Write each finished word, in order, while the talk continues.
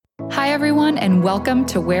Hi, everyone, and welcome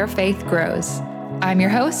to Where Faith Grows. I'm your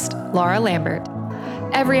host, Laura Lambert.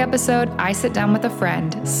 Every episode, I sit down with a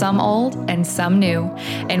friend, some old and some new,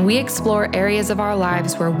 and we explore areas of our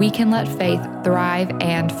lives where we can let faith thrive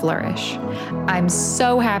and flourish. I'm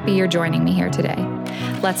so happy you're joining me here today.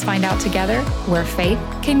 Let's find out together where faith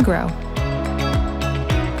can grow.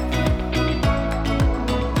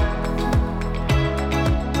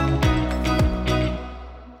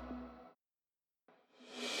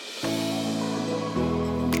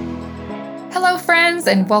 Hello, friends,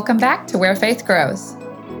 and welcome back to Where Faith Grows.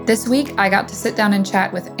 This week, I got to sit down and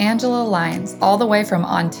chat with Angela Lyons, all the way from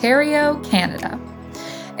Ontario, Canada.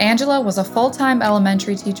 Angela was a full-time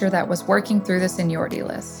elementary teacher that was working through the seniority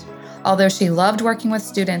list. Although she loved working with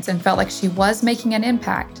students and felt like she was making an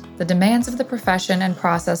impact, the demands of the profession and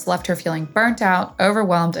process left her feeling burnt out,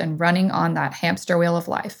 overwhelmed, and running on that hamster wheel of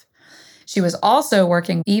life. She was also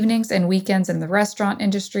working evenings and weekends in the restaurant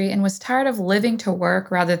industry and was tired of living to work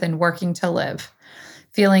rather than working to live.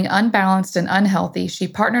 Feeling unbalanced and unhealthy, she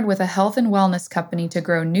partnered with a health and wellness company to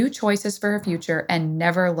grow new choices for her future and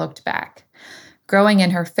never looked back. Growing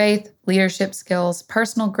in her faith, leadership skills,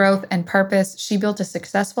 personal growth, and purpose, she built a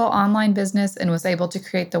successful online business and was able to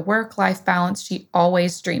create the work-life balance she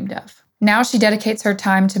always dreamed of. Now she dedicates her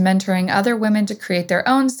time to mentoring other women to create their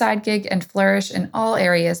own side gig and flourish in all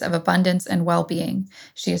areas of abundance and well-being.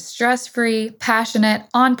 She is stress-free, passionate,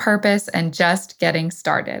 on purpose, and just getting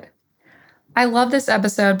started. I love this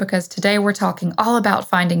episode because today we're talking all about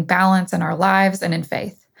finding balance in our lives and in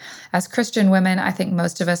faith. As Christian women, I think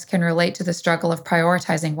most of us can relate to the struggle of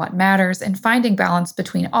prioritizing what matters and finding balance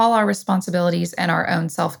between all our responsibilities and our own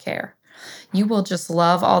self-care. You will just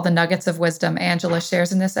love all the nuggets of wisdom Angela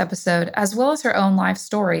shares in this episode, as well as her own life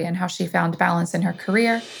story and how she found balance in her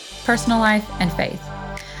career, personal life, and faith.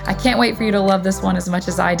 I can't wait for you to love this one as much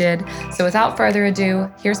as I did. So without further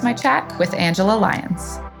ado, here's my chat with Angela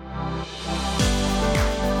Lyons.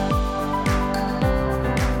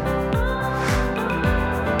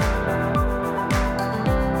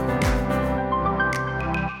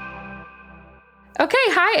 Okay,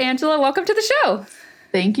 hi, Angela. Welcome to the show.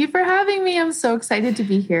 Thank you for having me. I'm so excited to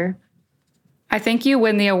be here. I think you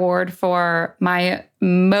win the award for my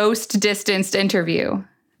most distanced interview.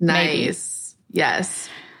 Nice. Maybe. Yes,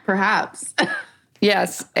 perhaps.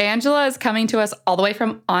 Yes, Angela is coming to us all the way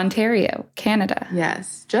from Ontario, Canada.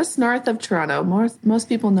 Yes, just north of Toronto. Most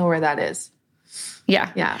people know where that is.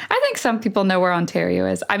 Yeah. I think some people know where Ontario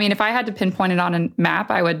is. I mean, if I had to pinpoint it on a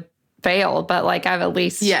map, I would fail, but I've at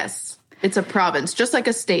least... Yes. It's a province, just like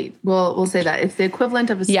a state. We'll say that. It's the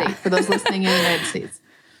equivalent of a state for those listening in the United States.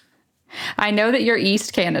 I know that you're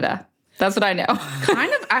East Canada. That's what I know.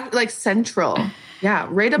 Kind of like central. Yeah,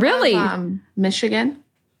 right above Michigan.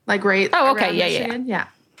 Right around Michigan.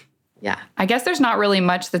 Yeah. I guess there's not really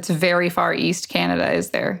much that's very far East Canada,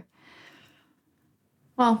 is there?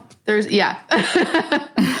 Well, there's,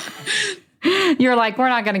 You're like, we're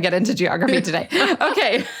not going to get into geography today.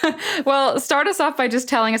 Okay. Well, start us off by just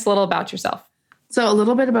telling us a little about yourself. So a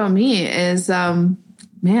little bit about me is,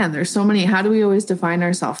 there's so many. How do we always define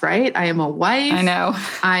ourselves, right? I am a wife. I know.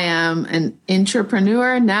 I am an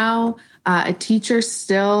entrepreneur now, a teacher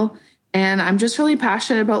still, and I'm just really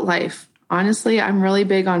passionate about life. Honestly, I'm really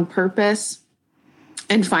big on purpose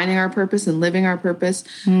and finding our purpose and living our purpose.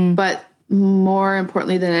 But more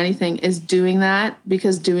importantly than anything is doing that,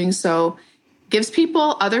 because doing so gives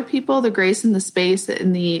other people the grace and the space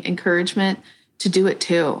and the encouragement to do it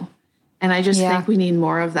too. And I just think we need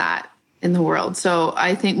more of that in the world. So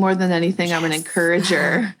I think more than anything, I'm an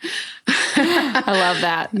encourager. I love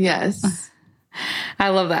that. Yes. I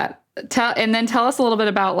love that. Tell us a little bit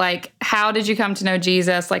about how did you come to know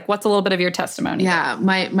Jesus? What's a little bit of your testimony? Yeah,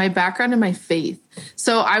 my background and my faith.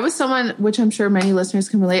 So I was someone, which I'm sure many listeners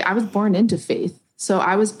can relate, I was born into faith. So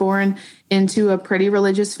I was born into a pretty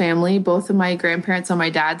religious family. Both of my grandparents on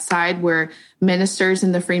my dad's side were ministers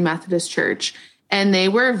in the Free Methodist Church, and they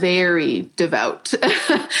were very devout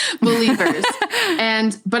believers.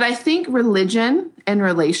 But I think religion and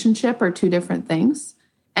relationship are two different things.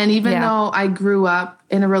 And even though I grew up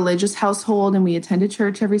in a religious household and we attended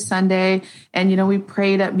church every Sunday and, we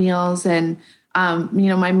prayed at meals and,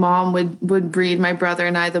 my mom would read my brother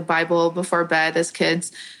and I the Bible before bed as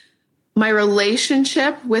kids, my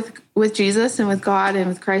relationship with Jesus and with God and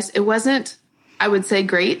with Christ, it wasn't, I would say,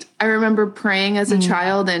 great. I remember praying as a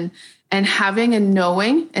child and having and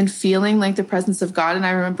knowing and feeling like the presence of God. And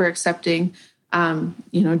I remember accepting,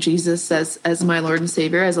 Jesus as my Lord and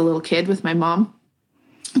Savior as a little kid with my mom.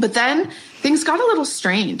 But then things got a little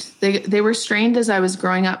strained. They were strained as I was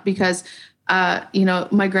growing up because,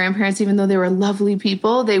 my grandparents, even though they were lovely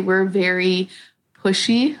people, they were very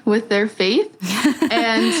pushy with their faith.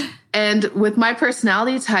 And with my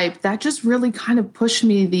personality type, that just really kind of pushed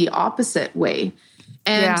me the opposite way.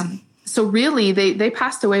 And so really they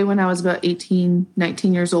passed away when I was about 18,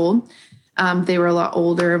 19 years old. They were a lot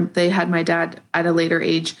older. They had my dad at a later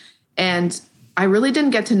age. And I really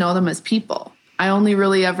didn't get to know them as people. I only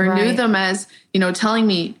really ever knew them as, telling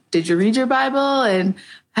me, did you read your Bible? And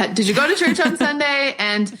did you go to church on Sunday?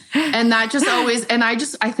 And that just always, and I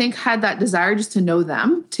think had that desire just to know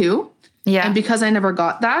them too. Yeah. And because I never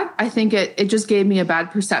got that, I think it just gave me a bad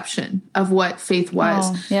perception of what faith was.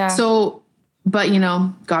 Oh, yeah. So, but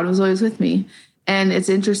God was always with me. And it's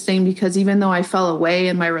interesting because even though I fell away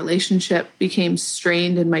and my relationship became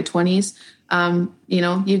strained in my 20s,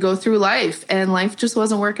 you go through life and life just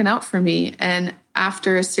wasn't working out for me. And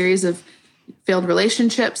after a series of failed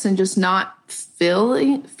relationships and just not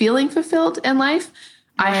feeling fulfilled in life,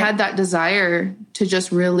 I had that desire to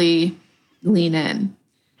just really lean in.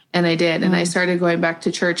 And I did. And I started going back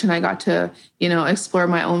to church and I got to, explore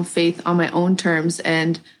my own faith on my own terms.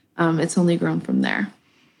 And it's only grown from there.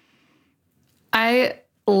 I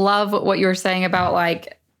love what you were saying about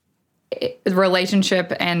like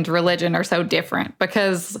relationship and religion are so different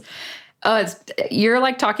because you're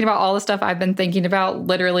like talking about all the stuff I've been thinking about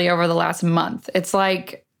literally over the last month. It's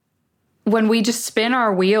like when we just spin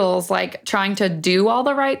our wheels, like trying to do all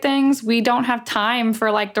the right things, we don't have time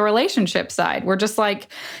for like the relationship side. We're just like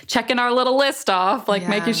checking our little list off, like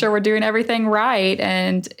making sure we're doing everything right.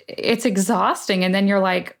 And it's exhausting. And then you're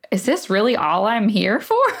like, is this really all I'm here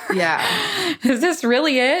for? Yeah. Is this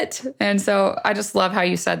really it? And so I just love how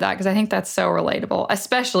you said that because I think that's so relatable,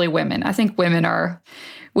 especially women. I think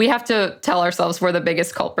we have to tell ourselves we're the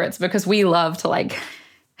biggest culprits because we love to like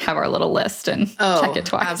have our little list and check it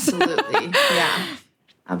twice. Absolutely. Yeah,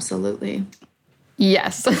 absolutely.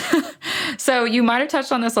 Yes. So you might have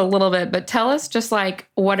touched on this a little bit, but tell us just like,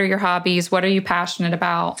 what are your hobbies? What are you passionate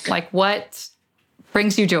about? Like what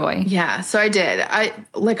brings you joy? Yeah, so I did.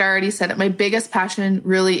 Like I already said it, my biggest passion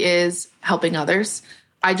really is helping others.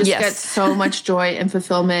 I just get so much joy and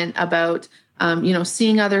fulfillment about,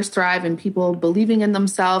 seeing others thrive and people believing in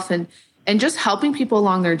themselves and just helping people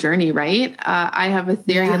along their journey, right? I have a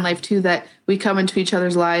theory in life, too, that we come into each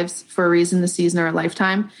other's lives for a reason, the season, or a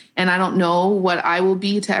lifetime. And I don't know what I will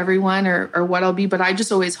be to everyone or what I'll be, but I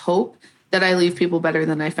just always hope that I leave people better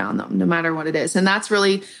than I found them, no matter what it is. And that's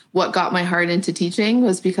really what got my heart into teaching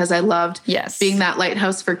was because I loved being that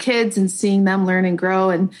lighthouse for kids and seeing them learn and grow.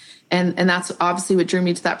 And that's obviously what drew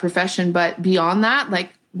me to that profession. But beyond that,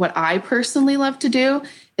 like what I personally love to do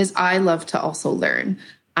is I love to also learn.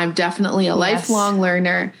 I'm definitely a lifelong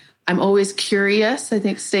learner. I'm always curious. I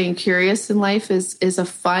think staying curious in life is a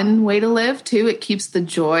fun way to live too. It keeps the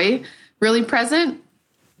joy really present.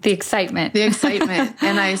 The excitement.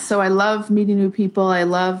 And I love meeting new people. I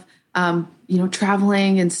love,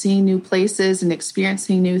 traveling and seeing new places and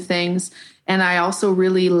experiencing new things. And I also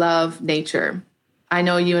really love nature. I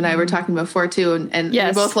know you and I were talking before too, and we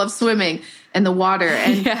both love swimming and the water.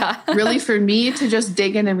 And really for me to just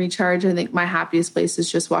dig in and recharge, I think my happiest place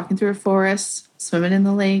is just walking through a forest, swimming in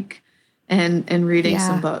the lake, and reading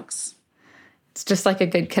some books. It's just like a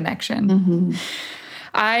good connection. Mm-hmm.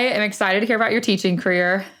 I am excited to hear about your teaching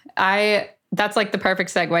career. That's like the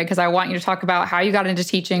perfect segue because I want you to talk about how you got into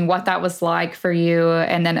teaching, what that was like for you,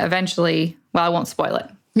 and then eventually, well, I won't spoil it.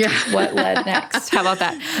 Yeah. What led next? How about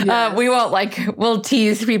that? Yes. We'll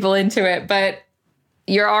tease people into it, but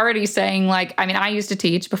you're already saying I used to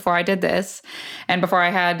teach before I did this and before I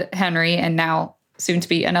had Henry and now soon to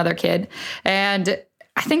be another kid. And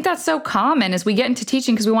I think that's so common as we get into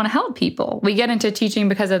teaching because we want to help people. We get into teaching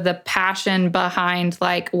because of the passion behind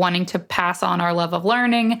wanting to pass on our love of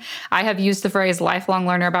learning. I have used the phrase lifelong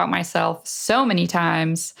learner about myself so many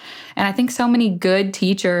times. And I think so many good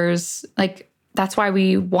teachers, that's why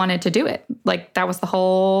we wanted to do it. That was the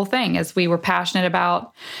whole thing is we were passionate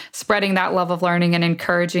about spreading that love of learning and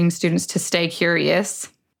encouraging students to stay curious.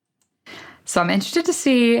 So I'm interested to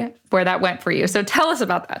see where that went for you. So tell us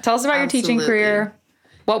about that. Tell us about your teaching career.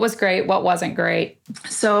 What was great? What wasn't great?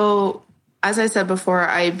 So as I said before,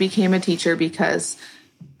 I became a teacher because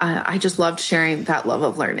I just loved sharing that love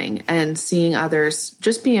of learning and seeing others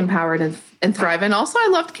just be empowered and thrive. And also I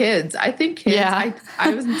loved kids. I think kids, I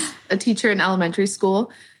was a teacher in elementary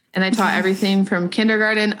school and I taught everything from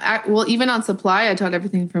kindergarten. Even on supply, I taught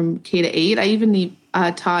everything from K to 8. I even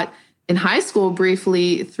taught in high school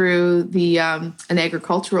briefly through the an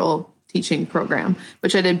agricultural teaching program,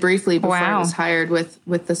 which I did briefly before I was hired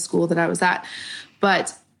with the school that I was at.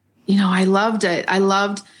 But, I loved it. I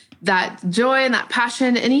loved that joy and that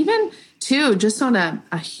passion. And even two, just on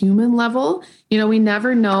a human level, we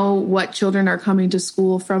never know what children are coming to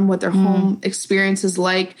school from, what their home experience is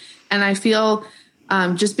like. And I feel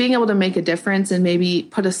just being able to make a difference and maybe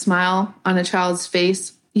put a smile on a child's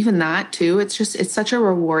face, even that too, it's such a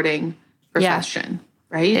rewarding profession,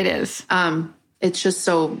 right? It is. It's just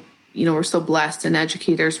so, we're so blessed, and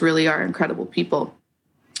educators really are incredible people.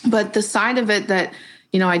 But the side of it that,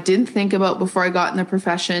 I didn't think about before I got in the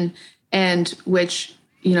profession, and which,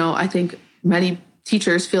 I think many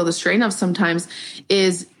teachers feel the strain of sometimes,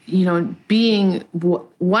 is, being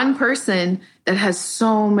one person that has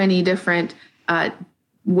so many different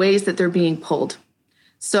ways that they're being pulled.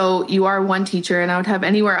 So you are one teacher, and I would have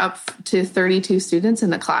anywhere up to 32 students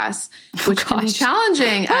in the class, which can be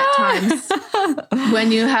challenging at times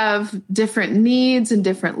when you have different needs and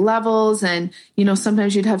different levels. And,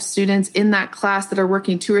 sometimes you'd have students in that class that are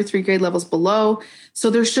working 2 or 3 grade levels below.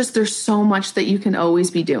 So there's so much that you can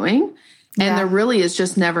always be doing. And there really is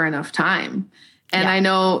just never enough time. And I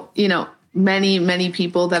know, many, many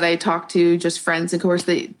people that I talk to, just friends, of course,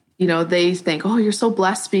 they think, oh, you're so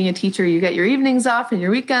blessed being a teacher. You get your evenings off and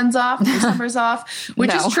your weekends off and your summers off,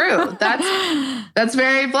 which is true. That's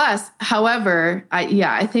very blessed. However,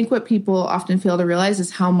 I think what people often fail to realize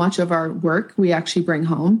is how much of our work we actually bring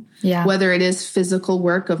home. Yeah. Whether it is physical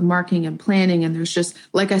work of marking and planning. And there's just,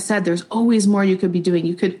 like I said, there's always more you could be doing.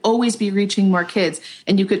 You could always be reaching more kids,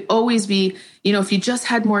 and you could always be, if you just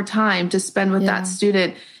had more time to spend with that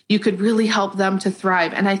student, you could really help them to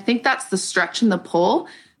thrive. And I think that's the stretch and the pull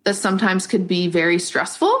that sometimes could be very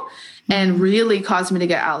stressful and really cause me to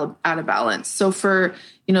get out of balance. So for,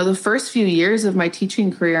 the first few years of my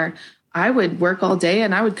teaching career, I would work all day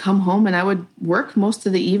and I would come home and I would work most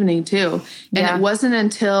of the evening too. And it wasn't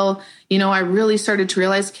until, I really started to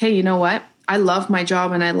realize, okay, you know what? I love my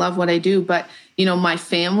job and I love what I do, but my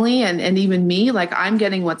family and even me, like I'm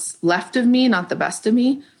getting what's left of me, not the best of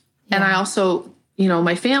me. Yeah. And I also,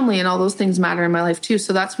 my family and all those things matter in my life too.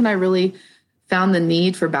 So that's when I really found the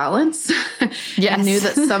need for balance. And knew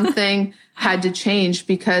that something had to change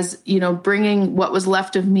because, bringing what was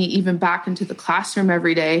left of me even back into the classroom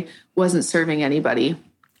every day wasn't serving anybody.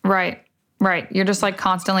 Right. You're just like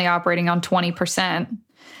constantly operating on 20%,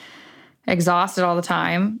 exhausted all the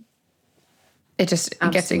time. It just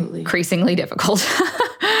gets increasingly difficult.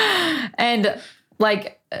 And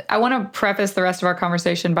like, I want to preface the rest of our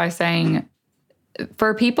conversation by saying,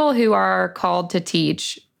 for people who are called to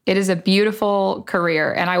teach, it is a beautiful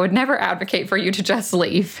career, and I would never advocate for you to just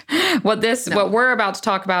leave. What we're about to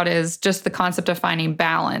talk about is just the concept of finding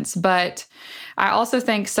balance. But I also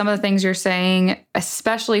think some of the things you're saying,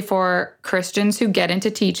 especially for Christians who get into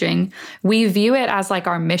teaching, we view it as like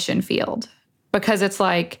our mission field, because it's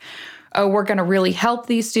like, oh, we're going to really help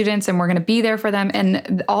these students and we're going to be there for them.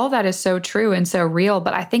 And all that is so true and so real.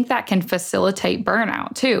 But I think that can facilitate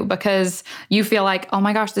burnout too, because you feel like, oh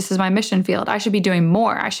my gosh, this is my mission field. I should be doing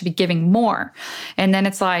more. I should be giving more. And then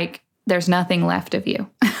it's like, there's nothing left of you.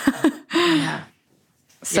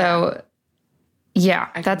 So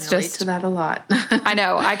I that's can relate just to that a lot. I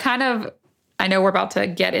know. I know we're about to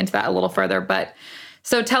get into that a little further, but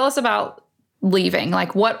so tell us about leaving.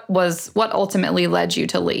 Like what ultimately led you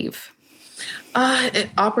to leave?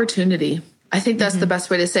 Opportunity. I think that's the best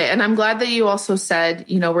way to say it. And I'm glad that you also said,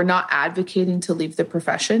 we're not advocating to leave the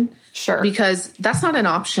profession. Sure. Because that's not an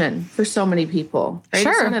option for so many people, right?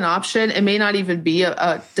 Sure. It's not an option. It may not even be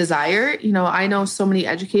a desire. I know so many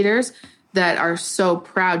educators that are so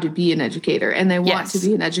proud to be an educator and they want to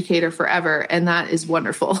be an educator forever. And that is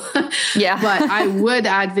wonderful. Yeah. But I would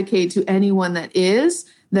advocate to anyone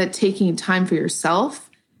that taking time for yourself,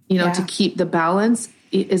 to keep the balance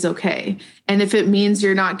is okay. And if it means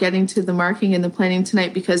you're not getting to the marking and the planning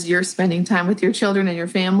tonight because you're spending time with your children and your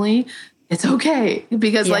family, it's okay.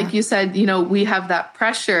 Because like you said, we have that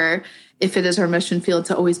pressure, if it is our mission field,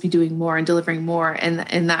 to always be doing more and delivering more.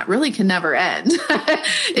 And that really can never end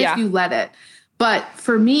if you let it. But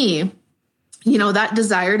for me, that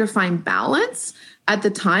desire to find balance at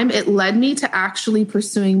the time, it led me to actually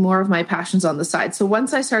pursuing more of my passions on the side. So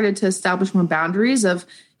once I started to establish more boundaries of,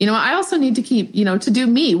 I also need to keep, to do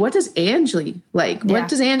me. What does Angela like? What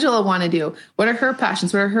does Angela want to do? What are her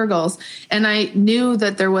passions? What are her goals? And I knew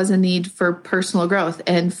that there was a need for personal growth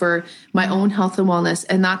and for my own health and wellness.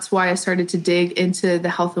 And that's why I started to dig into the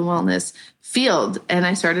health and wellness field. And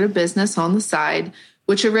I started a business on the side,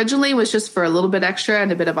 which originally was just for a little bit extra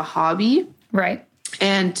and a bit of a hobby. Right.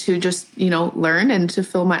 And to just, learn and to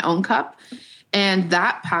fill my own cup. And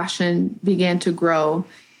that passion began to grow.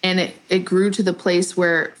 And it grew to the place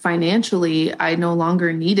where financially I no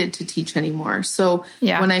longer needed to teach anymore. So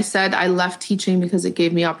when I said I left teaching because it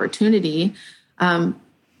gave me opportunity,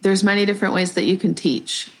 there's many different ways that you can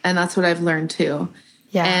teach. And that's what I've learned too.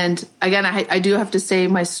 Yeah. And again, I do have to say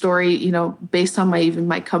my story, based on even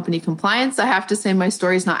my company compliance, I have to say my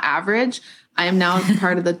story is not average. I am now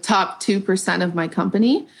part of the top 2% of my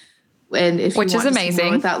company. And if Which you is want amazing. to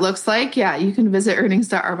know what that looks like, yeah, you can visit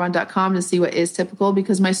earnings.arbonne.com to see what is typical,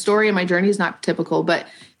 because my story and my journey is not typical, but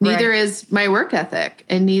neither is my work ethic,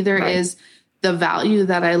 and neither is the value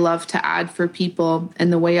that I love to add for people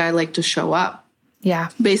and the way I like to show up. Yeah.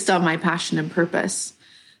 Based on my passion and purpose.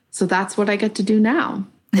 So that's what I get to do now,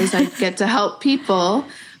 is I get to help people.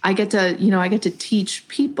 I get to teach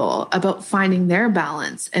people about finding their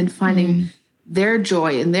balance and finding their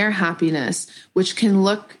joy and their happiness, which can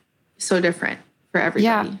look so different for everybody.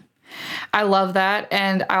 Yeah. I love that.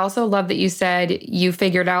 And I also love that you said you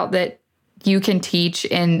figured out that you can teach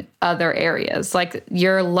in other areas. Like,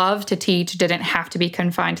 your love to teach didn't have to be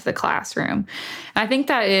confined to the classroom. And I think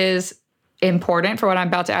that is important for what I'm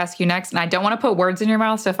about to ask you next. And I don't want to put words in your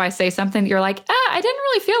mouth. So if I say something that you're like, I didn't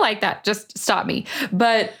really feel like that, just stop me.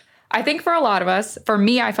 But I think for a lot of us, for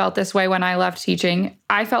me, I felt this way when I left teaching.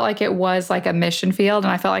 I felt like it was like a mission field,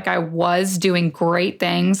 and I felt like I was doing great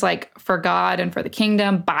things like for God and for the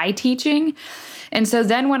kingdom by teaching. And so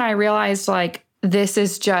then when I realized like, this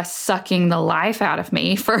is just sucking the life out of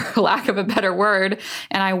me, for lack of a better word,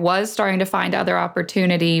 and I was starting to find other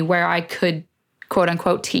opportunity where I could, quote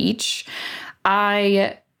unquote, teach,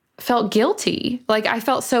 I felt guilty. Like, I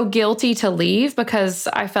felt so guilty to leave, because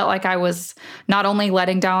I felt like I was not only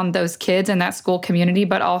letting down those kids in that school community,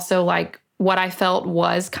 but also like what I felt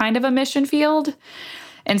was kind of a mission field.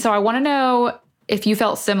 And so I want to know if you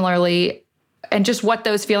felt similarly, and just what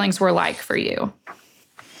those feelings were like for you.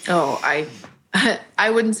 Oh, I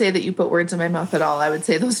wouldn't say that you put words in my mouth at all. I would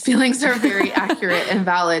say those feelings are very accurate and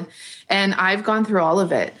valid. And I've gone through all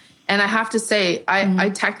of it. And I have to say,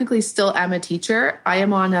 I technically still am a teacher. I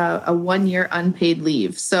am on a 1-year unpaid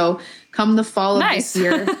leave. So come the fall of this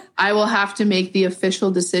year, I will have to make the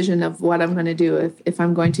official decision of what I'm going to do, if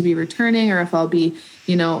I'm going to be returning or if I'll be,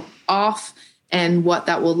 off, and what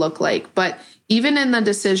that will look like. But even in the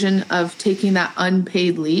decision of taking that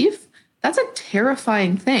unpaid leave, that's a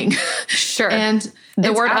terrifying thing. Sure. And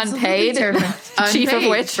the word unpaid, chief of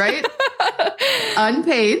which, right?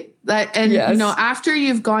 Unpaid. After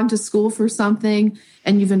you've gone to school for something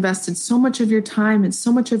and you've invested so much of your time and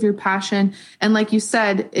so much of your passion, and like you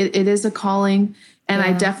said, it is a calling. And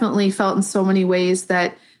I definitely felt in so many ways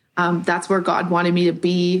that that's where God wanted me to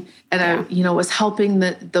be. And I, was helping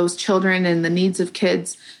those children and the needs of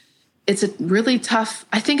kids. It's a really tough,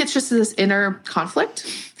 I think it's just this inner conflict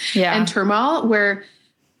and turmoil where,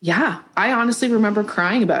 I honestly remember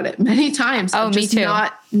crying about it many times. Oh, me too.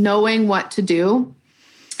 Not knowing what to do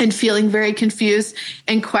and feeling very confused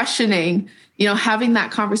and questioning, having that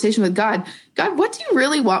conversation with God. God, what do you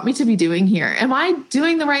really want me to be doing here? Am I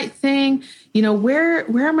doing the right thing?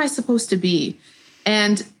 Where am I supposed to be?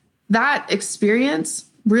 And that experience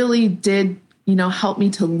really did, help me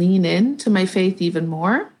to lean into my faith even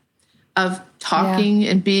more, of talking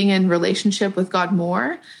and being in relationship with God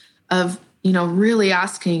more, of, really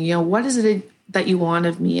asking, what is it that you want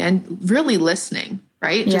of me? And really listening,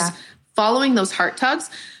 right? Just following those heart tugs,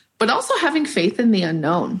 but also having faith in the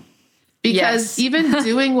unknown. Because even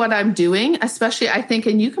doing what I'm doing, especially I think,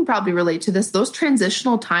 and you can probably relate to this, those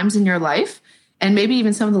transitional times in your life, and maybe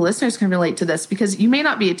even some of the listeners can relate to this, because you may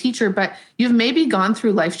not be a teacher, but you've maybe gone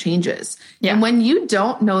through life changes. Yeah. And when you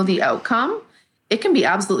don't know the outcome, it can be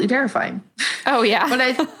absolutely terrifying. Oh, yeah. But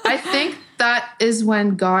I think that is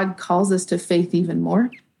when God calls us to faith even more.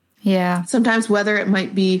 Yeah. Sometimes whether it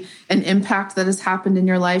might be an impact that has happened in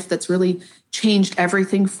your life that's really changed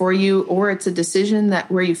everything for you, or it's a decision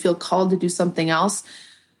where you feel called to do something else,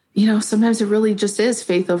 sometimes it really just is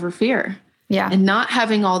faith over fear. Yeah. And not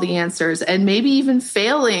having all the answers, and maybe even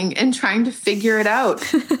failing and trying to figure it out.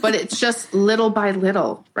 But it's just little by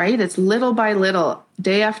little, right? It's little by little,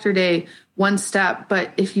 day after day, one step.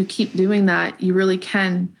 But if you keep doing that, you really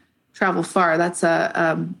can travel far. That's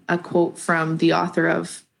a quote from the author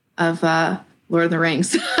of Lord of the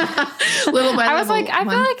Rings. Little by little. I was like, I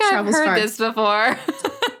feel like I've heard far. This before.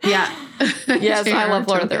 Yeah. Yes, I love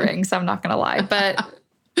Lord of the Rings. I'm not going to lie. But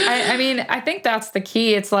I mean, I think that's the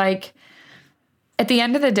key. It's like, at the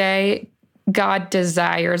end of the day, God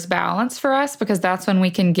desires balance for us, because that's when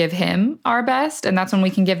we can give him our best, and that's when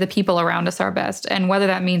we can give the people around us our best. And whether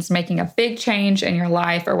that means making a big change in your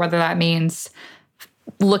life, or whether that means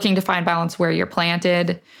looking to find balance where you're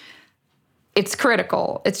planted, it's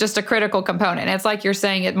critical. It's just a critical component. It's like you're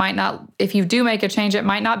saying, it might not, if you do make a change, it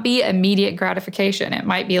might not be immediate gratification. It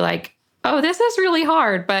might be like, oh, this is really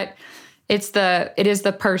hard. But it is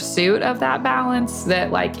the pursuit of that balance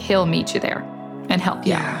that like he'll meet you there and help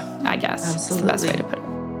you out, I guess. Absolutely. It's the best way to put it.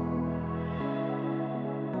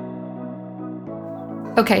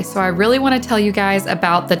 Okay, so I really want to tell you guys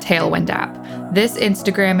about the Tailwind app. This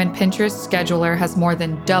Instagram and Pinterest scheduler has more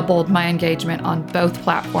than doubled my engagement on both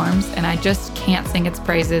platforms, and I just can't sing its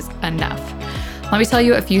praises enough. Let me tell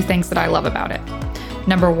you a few things that I love about it.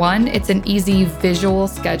 Number one, it's an easy visual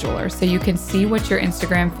scheduler, so you can see what your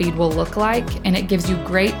Instagram feed will look like, and it gives you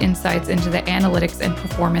great insights into the analytics and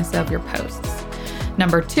performance of your posts.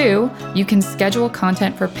 Number two, you can schedule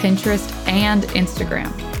content for Pinterest and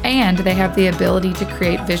Instagram. And they have the ability to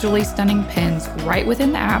create visually stunning pins right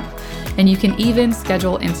within the app, and you can even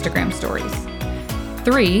schedule Instagram stories.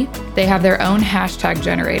 3, they have their own hashtag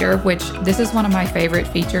generator, which this is one of my favorite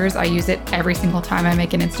features. I use it every single time I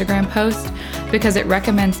make an Instagram post because it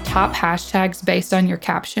recommends top hashtags based on your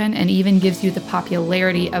caption and even gives you the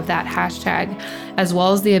popularity of that hashtag, as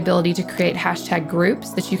well as the ability to create hashtag groups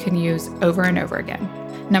that you can use over and over again.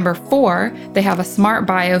 Number 4, they have a smart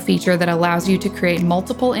bio feature that allows you to create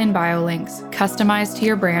multiple in-bio links, customized to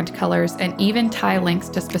your brand colors, and even tie links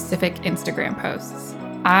to specific Instagram posts.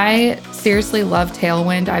 I seriously love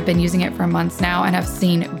Tailwind. I've been using it for months now and have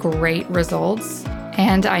seen great results.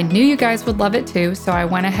 And I knew you guys would love it too, so I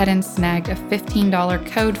went ahead and snagged a $15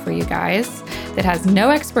 code for you guys that has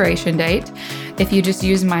no expiration date. If you just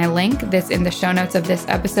use my link that's in the show notes of this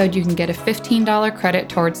episode, you can get a $15 credit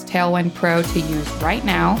towards Tailwind Pro to use right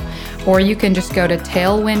now. Or you can just go to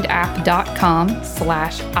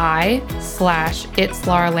tailwindapp.com/I/It's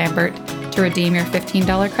Laura Lambert to redeem your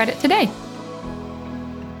 $15 credit today.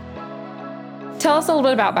 Tell us a little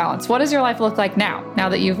bit about balance. What does your life look like now? Now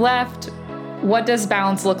that you've left, what does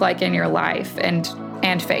balance look like in your life and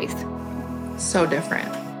faith? So different.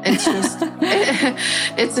 It's just,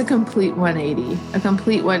 it's a complete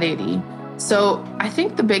 180. So I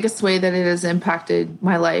think the biggest way that it has impacted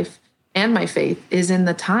my life and my faith is in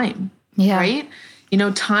the time, right? You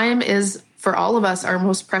know, time is for all of us our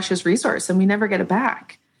most precious resource and we never get it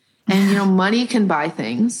back. And, you know, money can buy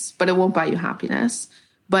things, but it won't buy you happiness.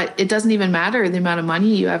 But it doesn't even matter the amount of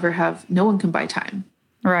money you ever have. No one can buy time.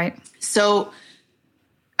 Right. So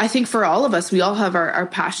I think for all of us, we all have our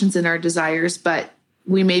passions and our desires, but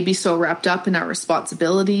we may be so wrapped up in our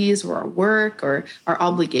responsibilities or our work or our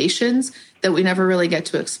obligations that we never really get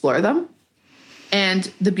to explore them.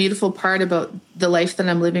 And the beautiful part about the life that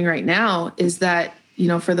I'm living right now is that, you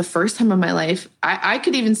know, for the first time in my life, I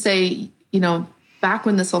could even say, you know, back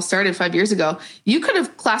when this all started 5 years ago, you could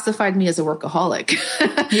have classified me as a workaholic.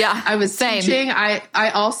 Yeah, I was teaching. I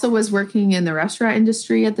also was working in the restaurant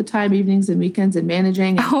industry at the time, evenings and weekends and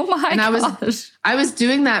managing. Oh my gosh. I was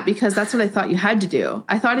doing that because that's what I thought you had to do.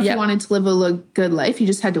 I thought if you wanted to live a good life, you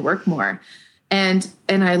just had to work more. And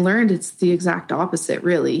I learned it's the exact opposite,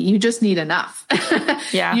 really. You just need enough.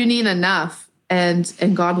 Yeah. You need enough and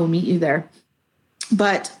God will meet you there.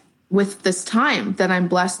 But with this time that I'm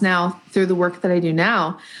blessed now through the work that I do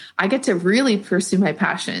now, I get to really pursue my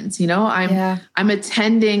passions. You know, I'm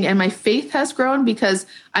attending and my faith has grown because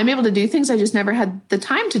I'm able to do things I just never had the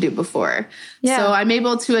time to do before. Yeah. So I'm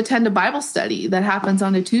able to attend a Bible study that happens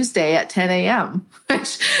on a Tuesday at 10 a.m.,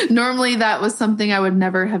 which normally that was something I would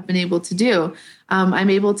never have been able to do. I'm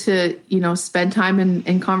able to, you know, spend time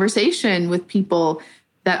in conversation with people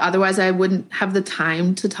that otherwise I wouldn't have the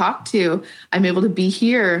time to talk to. I'm able to be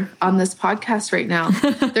here on this podcast right now.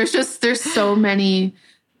 There's so many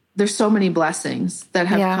blessings that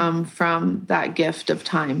have come from that gift of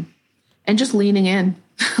time and just leaning in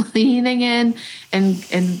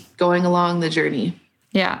and going along the journey.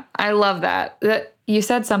 Yeah. I love that. You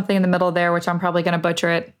said something in the middle there, which I'm probably going to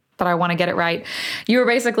butcher it, but I want to get it right. You were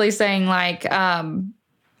basically saying like,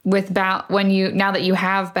 now that you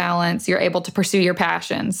have balance, you're able to pursue your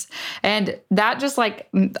passions. And that just like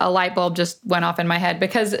a light bulb just went off in my head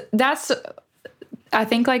because I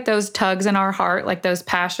think like those tugs in our heart, like those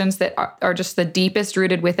passions that are just the deepest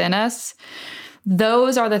rooted within us.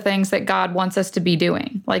 Those are the things that God wants us to be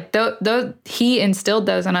doing. Like he instilled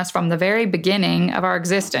those in us from the very beginning of our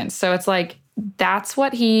existence. So it's like, that's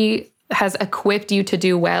what he has equipped you to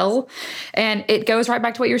do well. And it goes right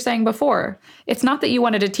back to what you were saying before. It's not that you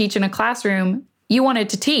wanted to teach in a classroom, you wanted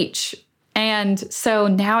to teach. And so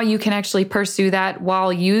now you can actually pursue that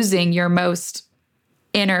while using your most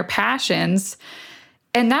inner passions.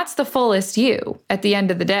 And that's the fullest you at the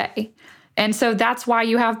end of the day. And so that's why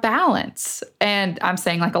you have balance. And I'm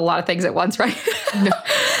saying like a lot of things at once, right? No.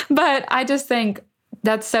 But I just think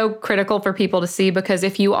that's so critical for people to see, because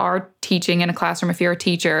if you are teaching in a classroom, if you're a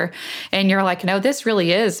teacher and you're like, no, this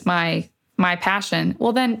really is my passion,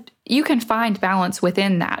 well, then you can find balance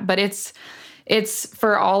within that, but it's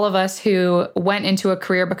for all of us who went into a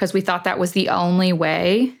career because we thought that was the only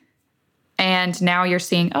way. And now you're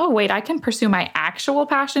seeing, oh, wait, I can pursue my actual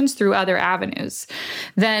passions through other avenues.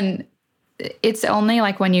 Then it's only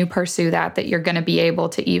like when you pursue that you're going to be able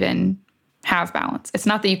to even have balance. It's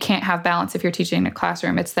not that you can't have balance if you're teaching in a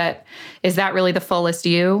classroom. It's that, is that really the fullest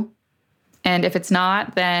you? And if it's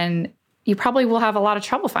not, then you probably will have a lot of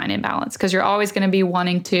trouble finding balance because you're always going to be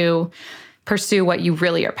wanting to pursue what you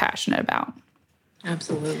really are passionate about.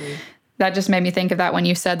 Absolutely. That just made me think of that when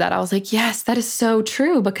you said that. I was like, yes, that is so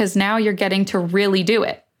true, because now you're getting to really do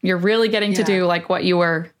it. You're really getting to do like what you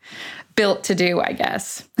were built to do, I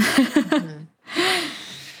guess. Mm-hmm.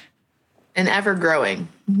 And ever growing.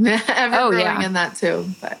 In that too.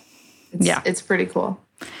 But it's pretty cool.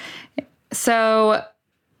 So,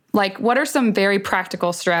 like, what are some very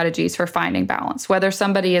practical strategies for finding balance? Whether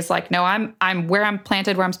somebody is like, no, I'm where I'm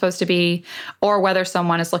planted, where I'm supposed to be, or whether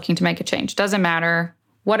someone is looking to make a change. Doesn't matter.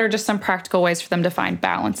 What are just some practical ways for them to find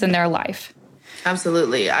balance in their life?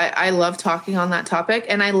 Absolutely. I love talking on that topic.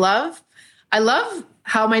 And I love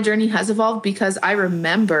how my journey has evolved, because I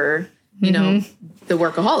remember, you know, the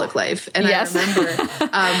workaholic life. And I remember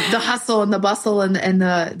the hustle and the bustle and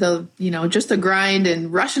the, you know, just the grind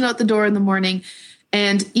and rushing out the door in the morning.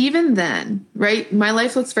 And even then, right, my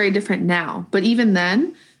life looks very different now. But even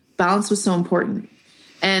then, balance was so important.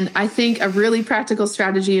 And I think a really practical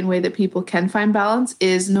strategy and way that people can find balance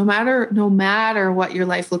is no matter what your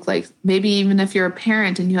life looks like, maybe even if you're a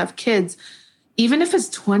parent and you have kids, even if it's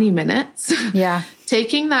 20 minutes,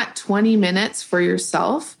 taking that 20 minutes for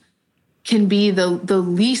yourself can be the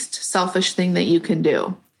least selfish thing that you can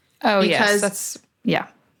do. Oh, because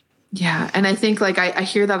Yeah. And I think like I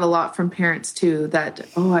hear that a lot from parents too, that,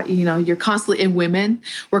 you know, you're constantly, and women,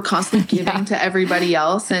 we're constantly giving to everybody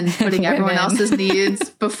else and putting everyone else's needs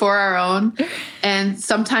before our own. And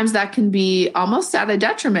sometimes that can be almost at a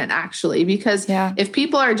detriment, actually, because if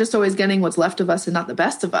people are just always getting what's left of us and not the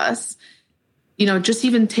best of us, you know, just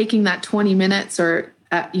even taking that 20 minutes or,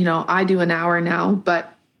 you know, I do an hour now,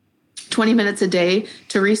 but 20 minutes a day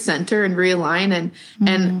to recenter and realign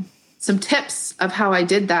and some tips of how I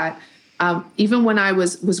did that. Even when I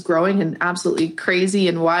was growing and absolutely crazy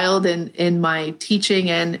and wild in my teaching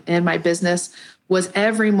and my business, was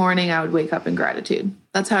every morning I would wake up in gratitude.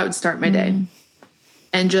 That's how I would start my day,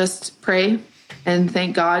 and just pray and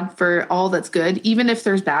thank God for all that's good, even if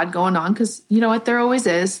there's bad going on. Because you know what, there always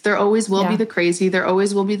is. There always will be the crazy. There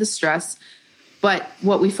always will be the stress. But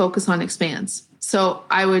what we focus on expands. So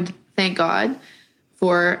I would thank God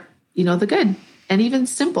for, you know, the good. And even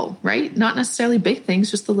simple, right? Not necessarily big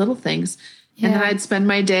things, just the little things. Yeah. And then I'd spend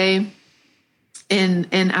my day in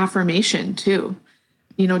affirmation too,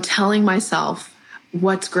 you know, telling myself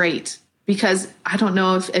what's great. Because I don't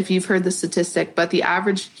know if you've heard the statistic, but the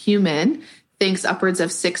average human thinks upwards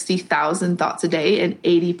of 60,000 thoughts a day, and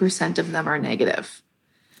 80% of them are negative.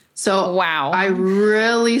 So I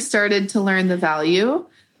really started to learn the value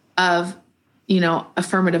of, you know,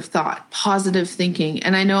 affirmative thought, positive thinking.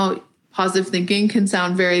 And I know positive thinking can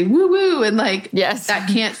sound very woo-woo and like that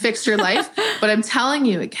can't fix your life. But I'm telling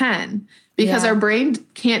you, it can, because our brain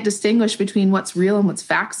can't distinguish between what's real and what's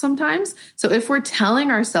facts sometimes. So if we're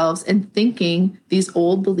telling ourselves and thinking these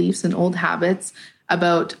old beliefs and old habits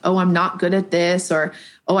about, oh, I'm not good at this, or,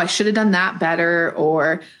 oh, I should have done that better,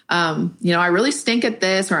 or, you know, I really stink at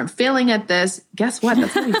this, or I'm failing at this, guess what?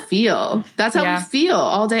 That's how we feel. That's how we feel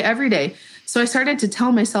all day, every day. So I started to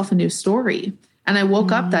tell myself a new story. And I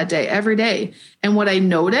woke up that day, every day. And what I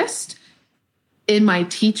noticed in my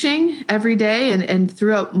teaching every day and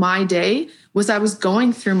throughout my day was I was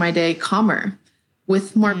going through my day calmer,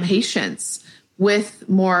 with more patience, with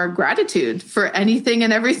more gratitude for anything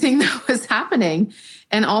and everything that was happening.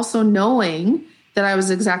 And also knowing that I was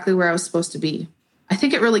exactly where I was supposed to be. I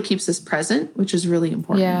think it really keeps us present, which is really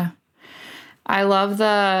important. Yeah. I love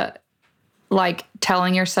the like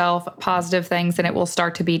telling yourself positive things and it will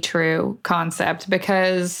start to be true concept,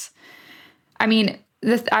 because I mean,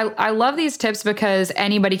 I love these tips because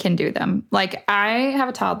anybody can do them. Like, I have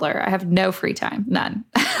a toddler. I have no free time, none.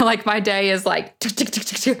 Like, my day is like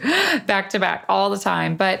back to back all the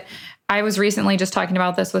time. But I was recently just talking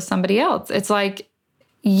about this with somebody else. It's like,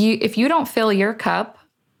 if you don't fill your cup,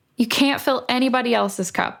 you can't fill anybody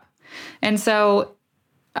else's cup. And so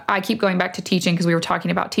I keep going back to teaching because we were talking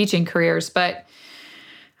about teaching careers, but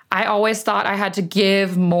I always thought I had to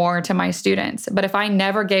give more to my students. But if I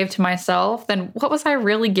never gave to myself, then what was I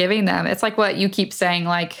really giving them? It's like what you keep saying,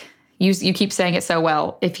 like you keep saying it so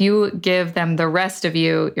well. If you give them the rest of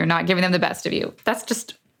you, you're not giving them the best of you. That's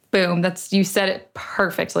just Boom. You said it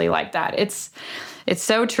perfectly like that. It's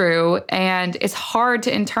so true. And it's hard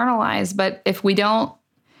to internalize, but if we don't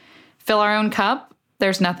fill our own cup,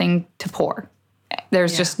 there's nothing to pour.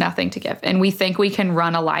 There's just nothing to give. And we think we can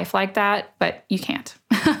run a life like that, but you can't.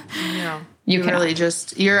 No. You really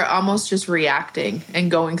you're almost just reacting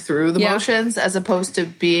and going through the motions as opposed to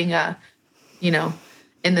being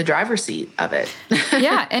in the driver's seat of it.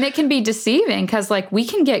 Yeah. And it can be deceiving because like we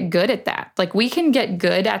can get good at that. Like we can get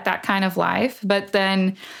good at that kind of life. But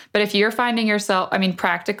if you're finding yourself, I mean,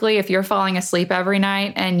 practically, if you're falling asleep every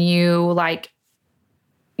night and you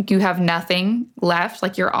have nothing left,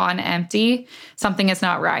 like you're on empty, something is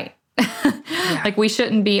not right. Like we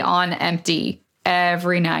shouldn't be on empty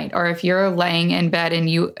every night. Or if you're laying in bed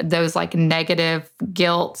and those like negative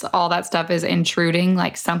guilt, all that stuff is intruding,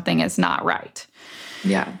 like something is not right.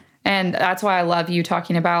 Yeah. And that's why I love you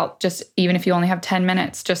talking about just, even if you only have 10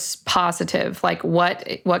 minutes, just positive, like what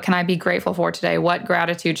can I be grateful for today? What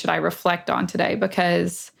gratitude should I reflect on today?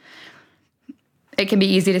 Because it can be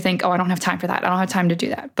easy to think, oh, I don't have time for that. I don't have time to do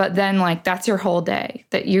that. But then like, that's your whole day,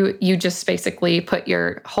 that you just basically put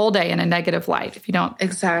your whole day in a negative light if you don't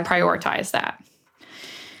prioritize that.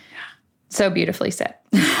 Yeah. So beautifully said.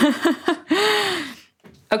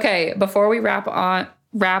 Okay. Before we wrap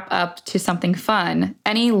up to something fun,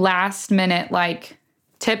 any last minute, like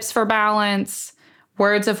tips for balance,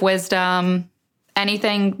 words of wisdom,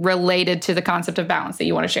 anything related to the concept of balance that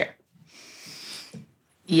you want to share?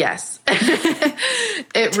 Yes.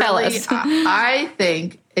 Tell us. I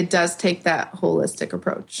think it does take that holistic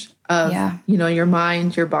approach of, your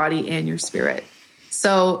mind, your body, and your spirit.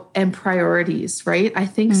 So, and priorities, right? I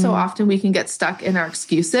think so often we can get stuck in our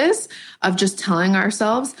excuses of just telling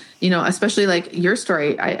ourselves, especially like your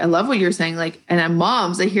story. I love what you're saying. Like, and I'm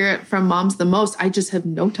moms, I hear it from moms the most. I just have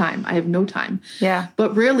no time. I have no time. Yeah.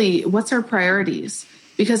 But really, what's our priorities?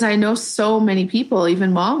 Because I know so many people,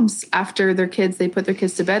 even moms, after they put their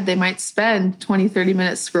kids to bed, they might spend 20, 30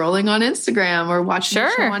 minutes scrolling on Instagram or watching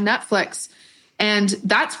a show on Netflix. And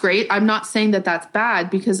that's great. I'm not saying that that's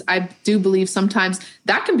bad, because I do believe sometimes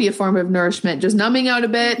that can be a form of nourishment, just numbing out a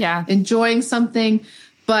bit, enjoying something.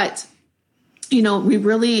 But, we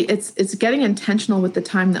really, it's getting intentional with the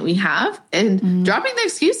time that we have and dropping the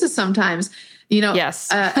excuses sometimes.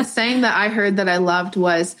 A saying that I heard that I loved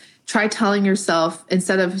was, try telling yourself,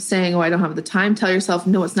 instead of saying, oh, I don't have the time, tell yourself,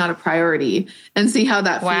 no, it's not a priority, and see how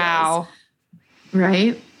that feels.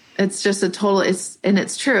 Right? It's just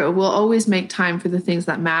it's true. We'll always make time for the things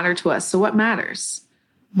that matter to us. So what matters?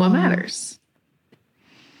 What matters?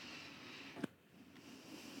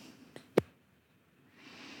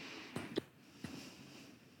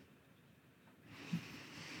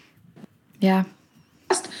 Yeah.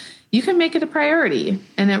 You can make it a priority,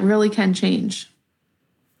 and it really can change.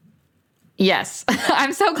 Yes.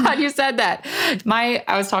 I'm so glad you said that.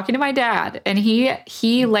 I was talking to my dad, and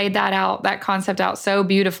he laid that concept out so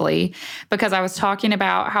beautifully, because I was talking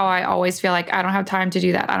about how I always feel like I don't have time to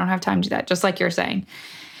do that. I don't have time to do that. Just like you're saying.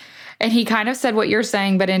 And he kind of said what you're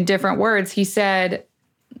saying, but in different words. He said,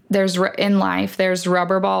 in life, there's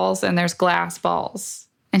rubber balls and there's glass balls.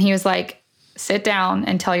 And he was like, sit down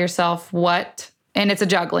and tell yourself and it's a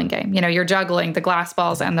juggling game. You're juggling the glass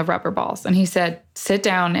balls and the rubber balls. And he said, sit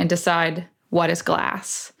down and decide what is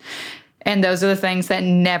glass. And those are the things that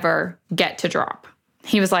never get to drop.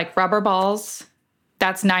 He was like, rubber balls,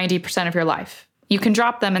 that's 90% of your life. You can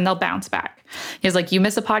drop them and they'll bounce back. He was like, you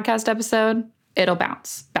miss a podcast episode, it'll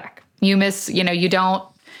bounce back. You miss, you don't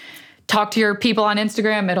talk to your people on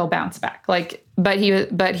Instagram, it'll bounce back. But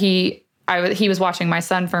he was watching my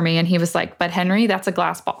son for me, and he was like, but Henry, that's a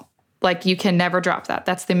glass ball. Like, you can never drop that.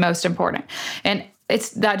 That's the most important. And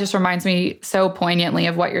that just reminds me so poignantly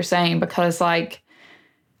of what you're saying, because I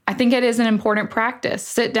think it is an important practice.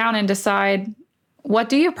 Sit down and decide, what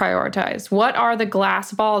do you prioritize? What are the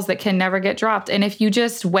glass balls that can never get dropped? And if you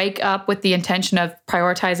just wake up with the intention of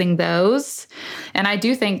prioritizing those, and I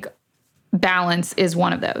do think balance is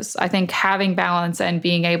one of those. I think having balance and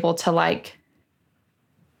being able to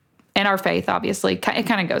in our faith, obviously, it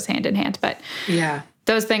kind of goes hand in hand, but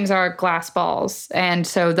those things are glass balls. And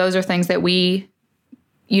so those are things that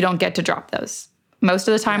you don't get to drop those. Most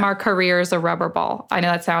of the time, our career is a rubber ball. I know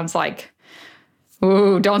that sounds like,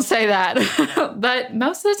 ooh, don't say that. But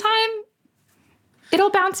most of the time, it'll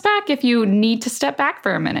bounce back if you need to step back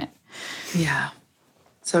for a minute. Yeah.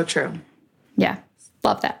 So true. Yeah.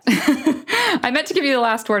 Love that. I meant to give you the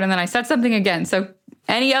last word, and then I said something again. So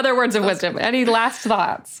any other words of wisdom? Any last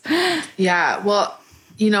thoughts? Yeah. Well,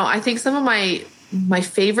 I think some of my my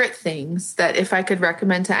favorite things that if I could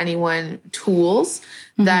recommend to anyone tools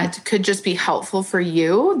that could just be helpful for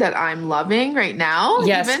you that I'm loving right now.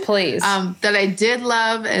 Yes, even, please. That I did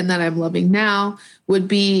love and that I'm loving now would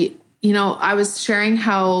be, I was sharing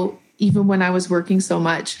how even when I was working so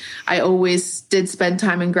much, I always did spend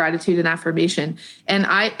time in gratitude and affirmation. And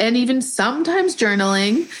even sometimes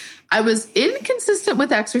journaling. I was inconsistent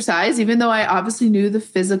with exercise, even though I obviously knew the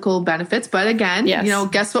physical benefits. But again,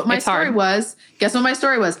 guess what my story was? Guess what my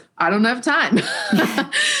story was? I don't have time.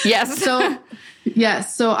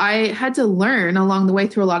 Yes. So I had to learn along the way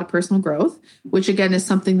through a lot of personal growth, which again is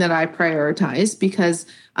something that I prioritize because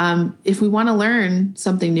if we want to learn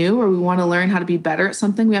something new or we want to learn how to be better at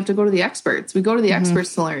something, we have to go to the experts. We go to the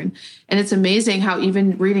experts to learn. And it's amazing how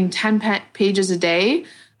even reading 10 pages a day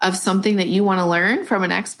of something that you want to learn from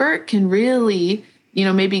an expert can really,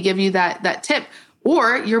 maybe give you that tip.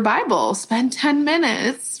 Or your Bible, spend 10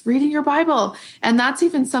 minutes reading your Bible. And that's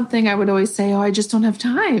even something I would always say, I just don't have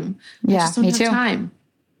time. I just don't have time.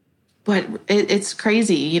 But it's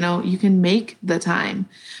crazy, you can make the time.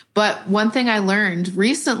 But one thing I learned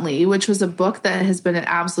recently, which was a book that has been an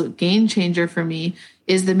absolute game changer for me,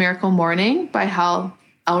 is The Miracle Morning by Hal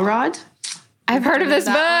Elrod. I've heard of this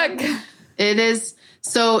book. It is.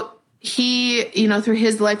 So he, through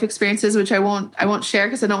his life experiences, which I won't share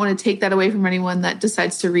because I don't want to take that away from anyone that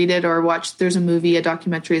decides to read it or watch. There's a movie, a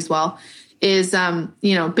documentary as well, is,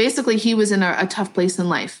 basically he was in a tough place in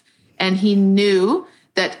life and he knew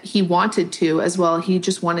that he wanted to as well. He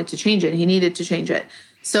just wanted to change it. He needed to change it.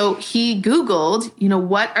 So he Googled,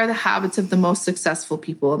 what are the habits of the most successful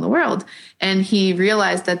people in the world? And he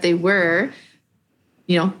realized that they were,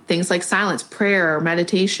 things like silence, prayer,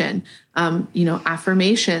 meditation,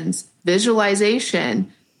 affirmations,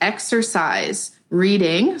 visualization, exercise,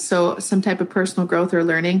 reading, so some type of personal growth or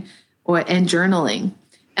learning, and journaling.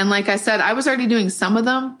 And like I said, I was already doing some of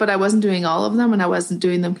them, but I wasn't doing all of them and I wasn't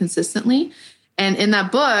doing them consistently. And in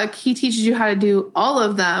that book, he teaches you how to do all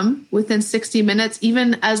of them within 60 minutes,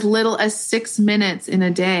 even as little as 6 minutes in a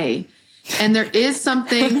day. And there is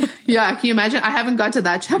something, can you imagine? I haven't got to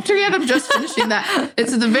that chapter yet. I'm just finishing that.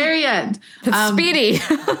 It's at the very end. It's speedy.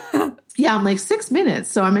 I'm like 6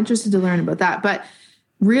 minutes. So I'm interested to learn about that. But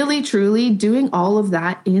really, truly doing all of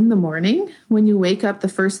that in the morning when you wake up the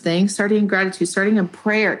first thing, starting in gratitude, starting in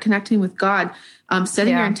prayer, connecting with God,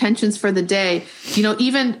 setting your intentions for the day,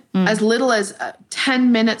 even as little as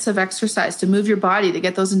 10 minutes of exercise to move your body, to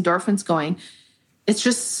get those endorphins going. It's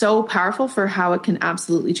just so powerful for how it can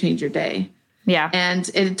absolutely change your day. Yeah. And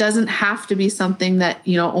it doesn't have to be something that,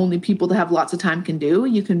 only people that have lots of time can do.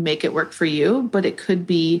 You can make it work for you, but it could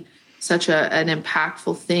be such an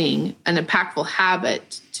impactful thing, an impactful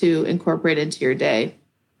habit to incorporate into your day.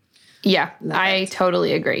 Yeah, I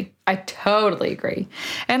totally agree.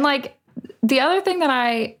 And like the other thing that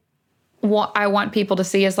I want people to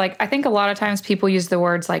see is like, I think a lot of times people use the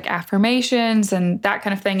words like affirmations and that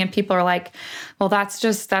kind of thing. And people are like, well,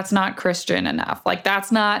 that's not Christian enough. Like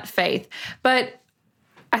that's not faith. But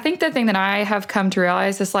I think the thing that I have come to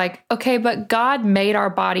realize is like, okay, but God made our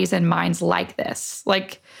bodies and minds like this.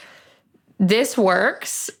 Like this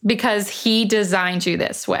works because he designed you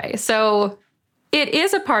this way. So it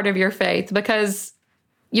is a part of your faith because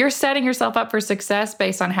you're setting yourself up for success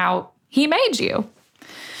based on how he made you.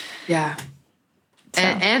 Yeah. So.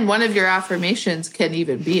 And one of your affirmations can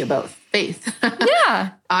even be about faith.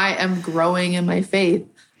 Yeah. I am growing in my faith.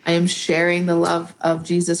 I am sharing the love of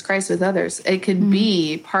Jesus Christ with others. It can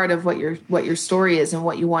be part of what your story is and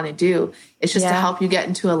what you want to do. It's just to help you get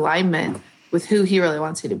into alignment with who he really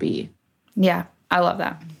wants you to be. Yeah. I love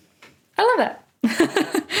that.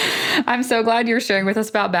 I'm so glad you're sharing with us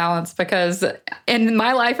about balance because in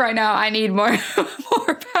my life right now, I need more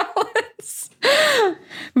balance.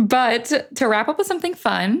 But to wrap up with something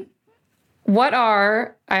fun,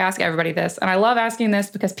 I ask everybody this, and I love asking this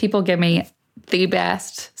because people give me the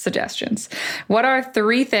best suggestions. What are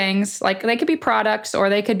 3 things, like they could be products or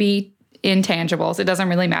they could be intangibles, it doesn't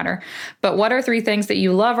really matter. But what are 3 things that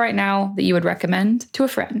you love right now that you would recommend to a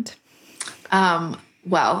friend?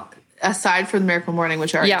 Well, aside from the Miracle Morning,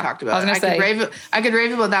 which I already talked about, I could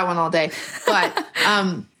rave about that one all day. But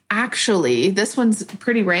actually, this one's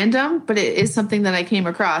pretty random, but it is something that I came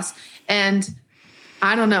across. And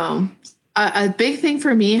I don't know, a big thing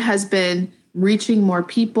for me has been reaching more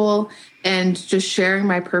people and just sharing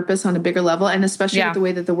my purpose on a bigger level. And especially with the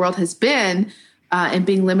way that the world has been and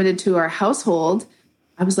being limited to our household,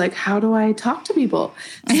 I was like, how do I talk to people?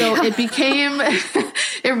 So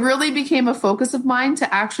it really became a focus of mine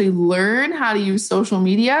to actually learn how to use social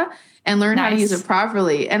media and learn how to use Nice. it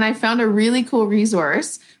properly. And I found a really cool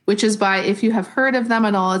resource, which is by, if you have heard of them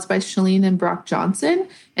at all, it's by Shalene and Brock Johnson,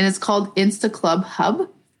 and it's called Insta Club Hub.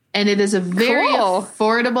 And it is a very Cool.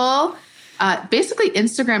 affordable, basically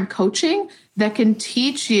Instagram coaching that can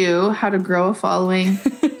teach you how to grow a following.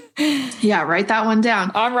 Yeah, write that one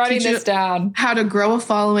down. I'm writing Teach you this down. how to grow a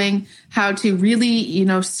following, how to really,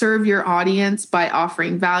 serve your audience by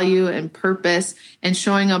offering value and purpose and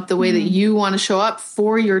showing up the way that you want to show up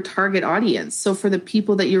for your target audience. So for the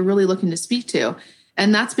people that you're really looking to speak to.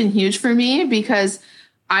 And that's been huge for me because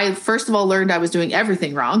I, first of all, learned I was doing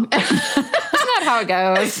everything wrong. That's not how it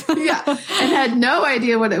goes. Yeah, and had no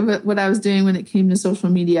idea what I was doing when it came to social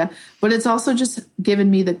media. But it's also just given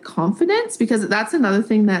me the confidence, because that's another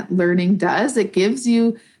thing that learning does. It gives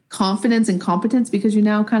you confidence and competence because you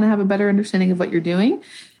now kind of have a better understanding of what you're doing.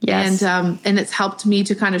 Yes. And it's helped me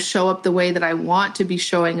to kind of show up the way that I want to be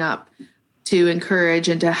showing up, to encourage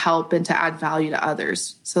and to help and to add value to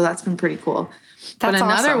others. So that's been pretty cool. That's but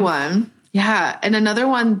another awesome. one, yeah, and another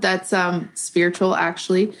one that's spiritual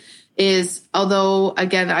actually is, although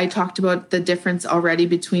again, I talked about the difference already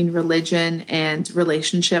between religion and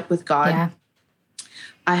relationship with God. Yeah.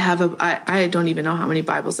 I don't even know how many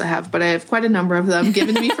Bibles I have, but I have quite a number of them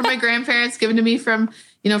given to me from my grandparents, given to me from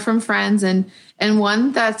friends. And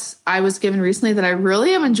one that I was given recently that I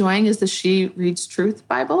really am enjoying is the She Reads Truth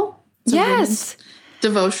Bible. It's a Yes.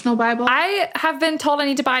 devotional Bible. I have been told I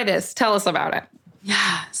need to buy this. Tell us about it.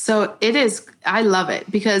 Yeah. So it is, I love it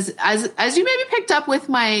because as you maybe picked up with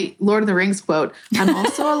my Lord of the Rings quote, I'm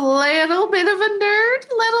also a little bit of a nerd,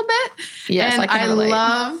 Yes, and I can relate.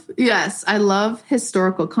 I love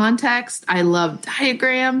historical context. I love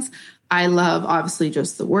diagrams. I love obviously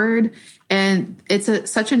just the word. And it's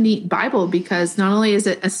such a neat Bible because not only is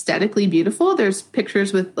it aesthetically beautiful, there's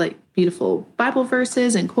pictures with like beautiful Bible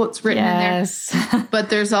verses and quotes written in there. But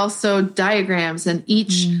there's also diagrams, and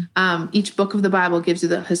each book of the Bible gives you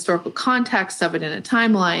the historical context of it in a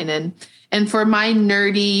timeline. And for my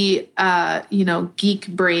nerdy, geek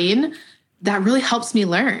brain, that really helps me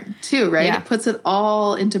learn too, right? Yeah. It puts it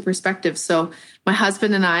all into perspective. So my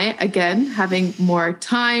husband and I, again, having more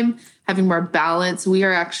time, having more balance, we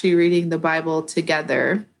are actually reading the Bible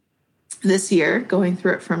together this year, going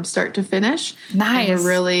through it from start to finish. Nice. And we're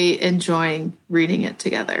really enjoying reading it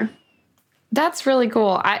together. That's really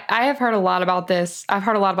cool. I have heard a lot about this. I've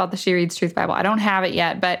heard a lot about the She Reads Truth Bible. I don't have it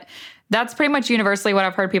yet, but that's pretty much universally what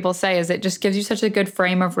I've heard people say is it just gives you such a good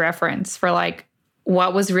frame of reference for like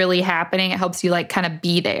what was really happening. It helps you like kind of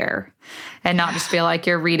be there and not just feel like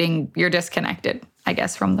you're disconnected, I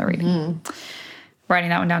guess, from the reading. Writing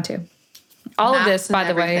that one down too. All of this, by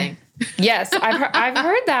the way. Yes, I've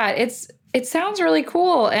heard that. It sounds really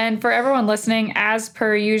cool. And for everyone listening, as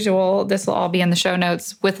per usual, this will all be in the show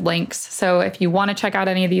notes with links. So if you want to check out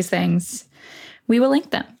any of these things, we will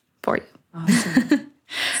link them for you. Awesome.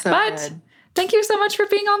 But good. Thank you so much for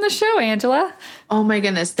being on the show, Angela. Oh my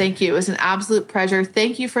goodness. Thank you. It was an absolute pleasure.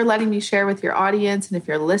 Thank you for letting me share with your audience. And if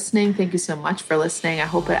you're listening, thank you so much for listening. I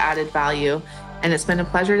hope it added value. And it's been a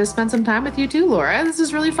pleasure to spend some time with you too, Laura. This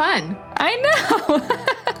is really fun. I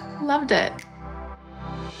know. Loved it.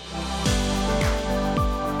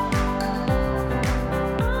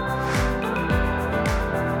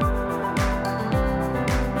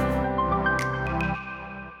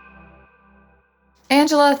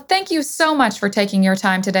 Angela, thank you so much for taking your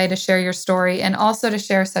time today to share your story and also to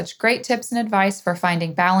share such great tips and advice for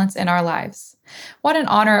finding balance in our lives. What an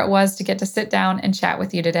honor it was to get to sit down and chat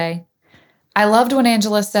with you today. I loved when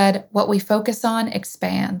Angela said, "What we focus on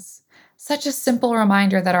expands." Such a simple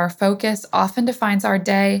reminder that our focus often defines our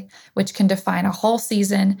day, which can define a whole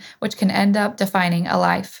season, which can end up defining a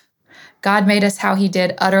life. God made us how He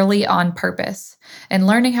did utterly on purpose, and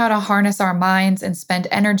learning how to harness our minds and spend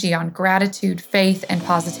energy on gratitude, faith, and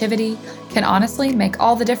positivity can honestly make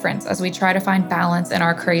all the difference as we try to find balance in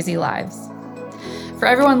our crazy lives. For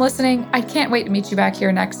everyone listening, I can't wait to meet you back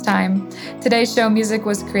here next time. Today's show music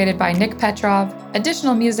was created by Nick Petrov.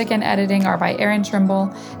 Additional music and editing are by Aaron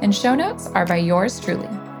Trimble, and show notes are by yours truly.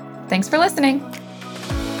 Thanks for listening.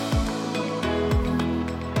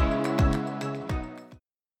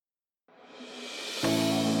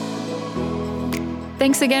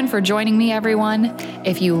 Thanks again for joining me, everyone.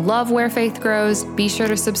 If you love Where Faith Grows, be sure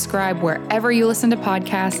to subscribe wherever you listen to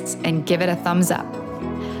podcasts and give it a thumbs up.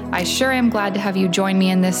 I sure am glad to have you join me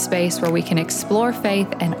in this space where we can explore faith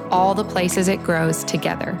and all the places it grows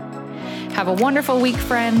together. Have a wonderful week,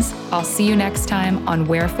 friends. I'll see you next time on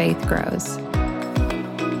Where Faith Grows.